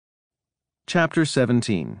Chapter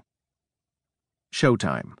 17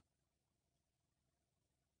 Showtime.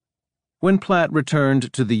 When Platt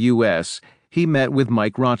returned to the U.S., he met with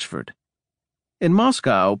Mike Rochford. In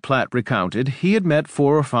Moscow, Platt recounted, he had met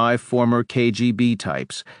 4 or 5 former KGB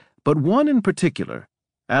types, but one in particular,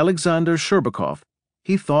 Alexander Sherbakov,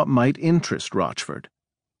 he thought might interest Rochford.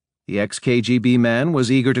 The ex-KGB man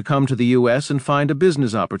was eager to come to the U.S. and find a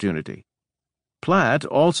business opportunity. Platt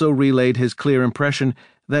also relayed his clear impression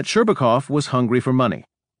that Sherbakov was hungry for money.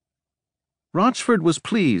 Rochford was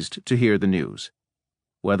pleased to hear the news.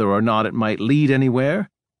 Whether or not it might lead anywhere,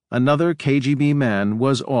 another KGB man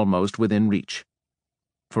was almost within reach.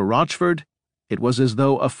 For Rochford, it was as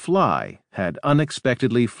though a fly had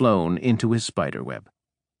unexpectedly flown into his spiderweb.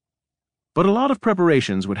 But a lot of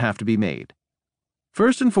preparations would have to be made.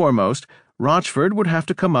 First and foremost, Rochford would have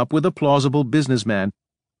to come up with a plausible businessman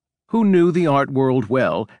who knew the art world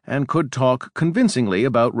well and could talk convincingly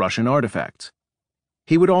about Russian artifacts.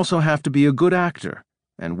 He would also have to be a good actor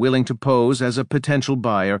and willing to pose as a potential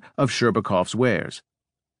buyer of Sherbakov's wares.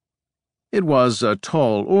 It was a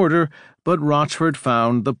tall order, but Rochford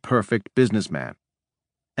found the perfect businessman.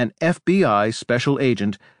 An FBI special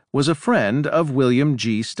agent was a friend of William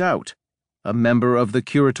G. Stout, a member of the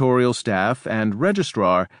curatorial staff and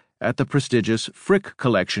registrar at the prestigious Frick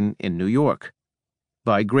Collection in New York.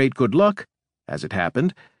 By great good luck, as it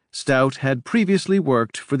happened, Stout had previously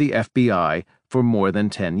worked for the FBI for more than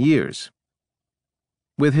 10 years.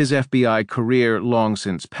 With his FBI career long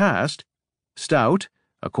since past, Stout,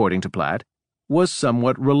 according to Platt, was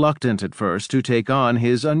somewhat reluctant at first to take on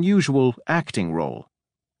his unusual acting role.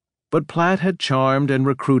 But Platt had charmed and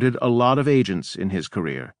recruited a lot of agents in his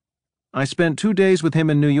career. "I spent 2 days with him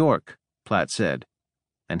in New York," Platt said,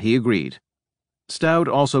 and he agreed. Stout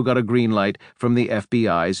also got a green light from the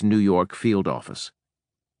FBI's New York field office.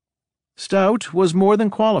 Stout was more than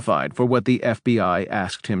qualified for what the FBI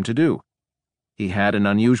asked him to do. He had an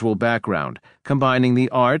unusual background, combining the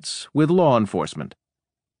arts with law enforcement.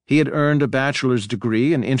 He had earned a bachelor's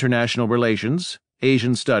degree in international relations,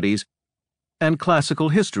 Asian studies, and classical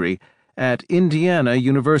history at Indiana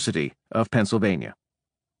University of Pennsylvania.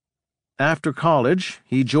 After college,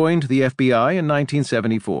 he joined the FBI in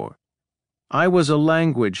 1974. "I was a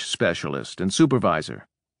language specialist and supervisor,"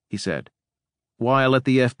 he said. While at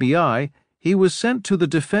the FBI, he was sent to the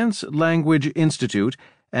Defense Language Institute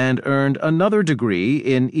and earned another degree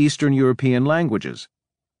in Eastern European languages,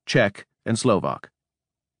 Czech and Slovak.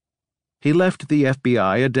 He left the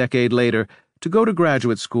FBI a decade later to go to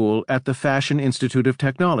graduate school at the Fashion Institute of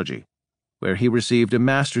Technology, where he received a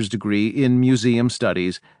master's degree in museum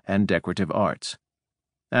studies and decorative arts.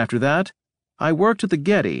 After that, I worked at the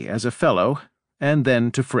Getty as a fellow, and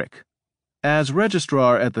then to Frick. As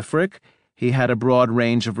registrar at the Frick, he had a broad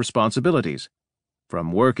range of responsibilities,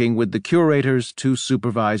 from working with the curators to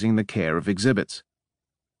supervising the care of exhibits.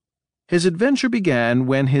 His adventure began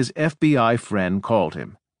when his FBI friend called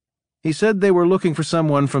him. He said they were looking for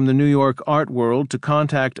someone from the New York art world to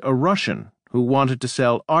contact a Russian who wanted to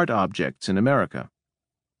sell art objects in America.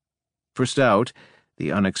 For Stout,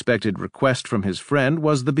 the unexpected request from his friend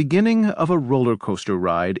was the beginning of a roller coaster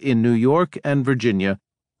ride in New York and Virginia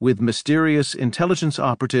with mysterious intelligence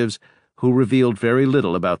operatives who revealed very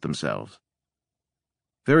little about themselves.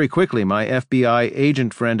 Very quickly, my FBI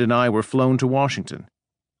agent friend and I were flown to Washington.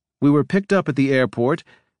 We were picked up at the airport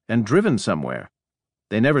and driven somewhere.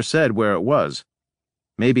 They never said where it was.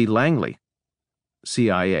 Maybe Langley,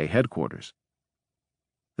 CIA headquarters.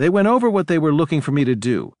 They went over what they were looking for me to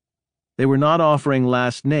do. They were not offering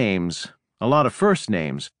last names, a lot of first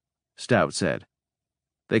names, Stout said.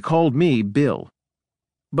 They called me Bill.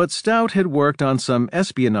 But Stout had worked on some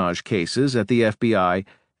espionage cases at the FBI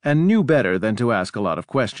and knew better than to ask a lot of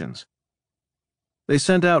questions. They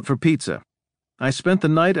sent out for pizza. I spent the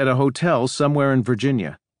night at a hotel somewhere in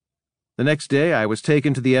Virginia. The next day I was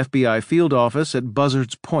taken to the FBI field office at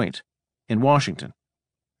Buzzards Point in Washington.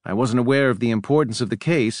 I wasn't aware of the importance of the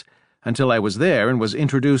case until I was there and was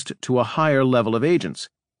introduced to a higher level of agents.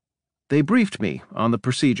 They briefed me on the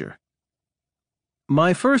procedure.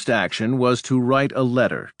 My first action was to write a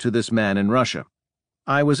letter to this man in Russia.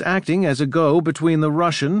 I was acting as a go-between the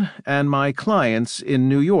Russian and my clients in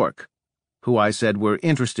New York, who I said were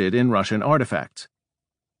interested in Russian artifacts.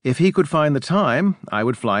 If he could find the time, I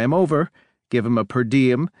would fly him over, give him a per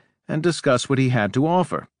diem, and discuss what he had to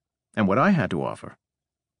offer, and what I had to offer.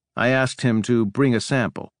 I asked him to bring a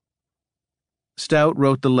sample. Stout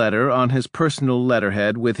wrote the letter on his personal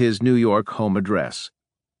letterhead with his New York home address.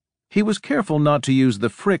 He was careful not to use the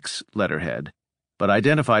Frick's letterhead, but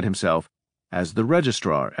identified himself as the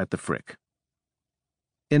registrar at the Frick.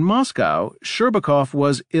 In Moscow, Sherbakov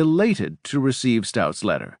was elated to receive Stout's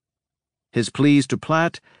letter. His pleas to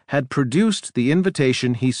Platt had produced the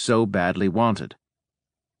invitation he so badly wanted.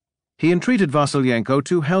 He entreated Vasilyenko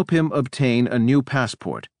to help him obtain a new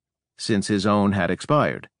passport, since his own had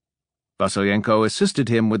expired. Vasilyenko assisted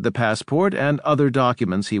him with the passport and other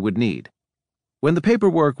documents he would need. When the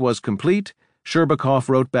paperwork was complete, Sherbakov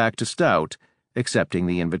wrote back to Stout, accepting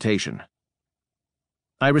the invitation.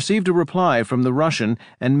 I received a reply from the Russian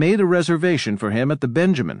and made a reservation for him at the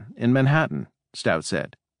Benjamin in Manhattan, Stout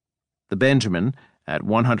said. The Benjamin, at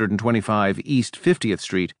 125 East 50th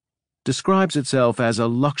Street, describes itself as a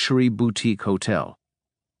luxury boutique hotel.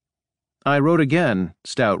 I wrote again,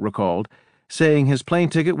 Stout recalled, saying his plane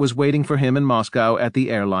ticket was waiting for him in Moscow at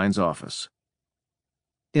the airline's office.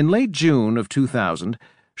 In late June of 2000,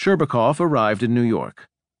 Sherbakov arrived in New York.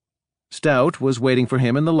 Stout was waiting for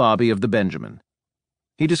him in the lobby of the Benjamin.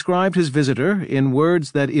 He described his visitor in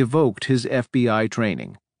words that evoked his FBI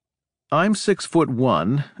training. I'm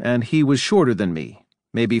 6'1", and he was shorter than me,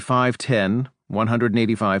 maybe 5'10",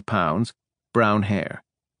 185 pounds, brown hair.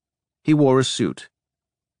 He wore a suit.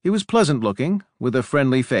 He was pleasant-looking, with a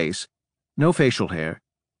friendly face, no facial hair.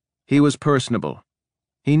 He was personable.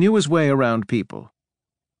 He knew his way around people.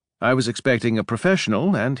 I was expecting a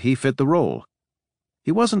professional, and he fit the role.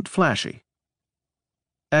 He wasn't flashy.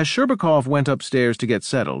 As Sherbakov went upstairs to get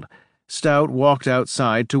settled, Stout walked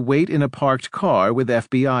outside to wait in a parked car with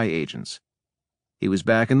FBI agents. He was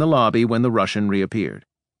back in the lobby when the Russian reappeared.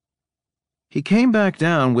 He came back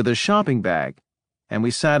down with a shopping bag, and we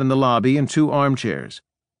sat in the lobby in 2 armchairs.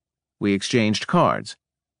 We exchanged cards.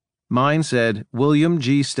 Mine said William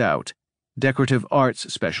G. Stout, Decorative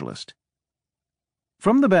Arts Specialist.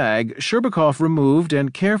 From the bag, Sherbakov removed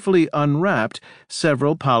and carefully unwrapped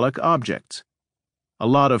several Palak objects. A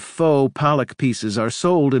lot of faux Palak pieces are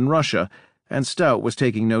sold in Russia, and Stout was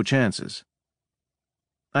taking no chances.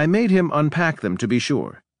 I made him unpack them to be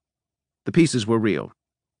sure. The pieces were real.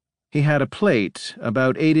 He had a plate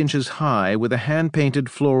about 8 inches high with a hand-painted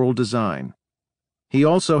floral design. He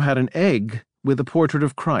also had an egg with a portrait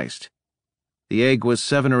of Christ. The egg was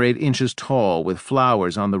 7 or 8 inches tall with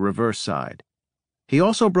flowers on the reverse side. He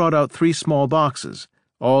also brought out 3 small boxes.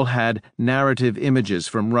 All had narrative images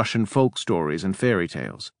from Russian folk stories and fairy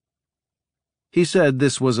tales. He said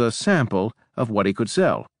this was a sample of what he could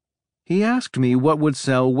sell. He asked me what would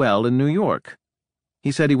sell well in New York.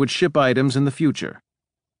 He said he would ship items in the future.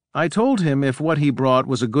 I told him if what he brought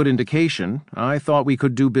was a good indication, I thought we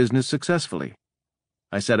could do business successfully.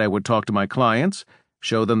 I said I would talk to my clients,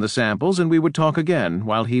 show them the samples, and we would talk again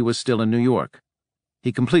while he was still in New York.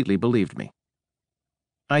 He completely believed me.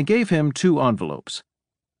 I gave him 2 envelopes.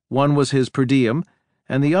 One was his per diem,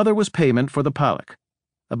 and the other was payment for the Palak,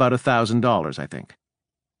 about $1,000, I think.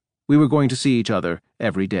 We were going to see each other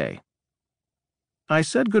every day. I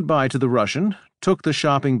said goodbye to the Russian, took the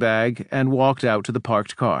shopping bag, and walked out to the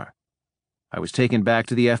parked car. I was taken back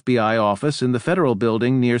to the FBI office in the Federal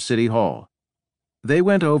Building near City Hall. They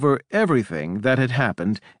went over everything that had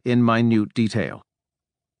happened in minute detail.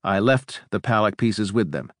 I left the Palak pieces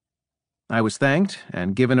with them. I was thanked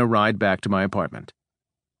and given a ride back to my apartment.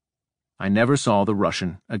 I never saw the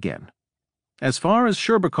Russian again. As far as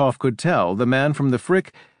Sherbakov could tell, the man from the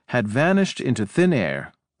Frick had vanished into thin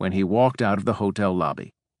air when he walked out of the hotel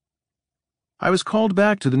lobby. I was called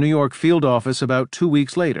back to the New York field office about 2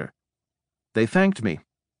 weeks later. They thanked me,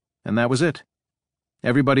 and that was it.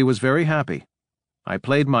 Everybody was very happy. I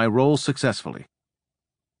played my role successfully.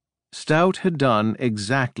 Stout had done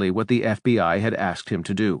exactly what the FBI had asked him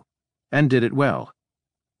to do, and did it well.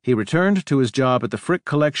 He returned to his job at the Frick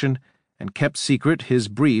Collection and kept secret his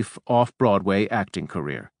brief off-Broadway acting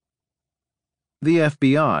career. The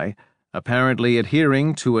FBI, apparently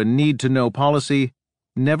adhering to a need-to-know policy,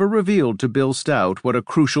 never revealed to Bill Stout what a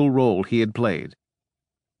crucial role he had played.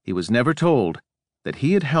 He was never told that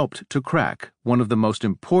he had helped to crack one of the most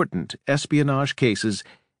important espionage cases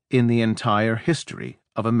in the entire history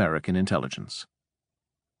of American intelligence.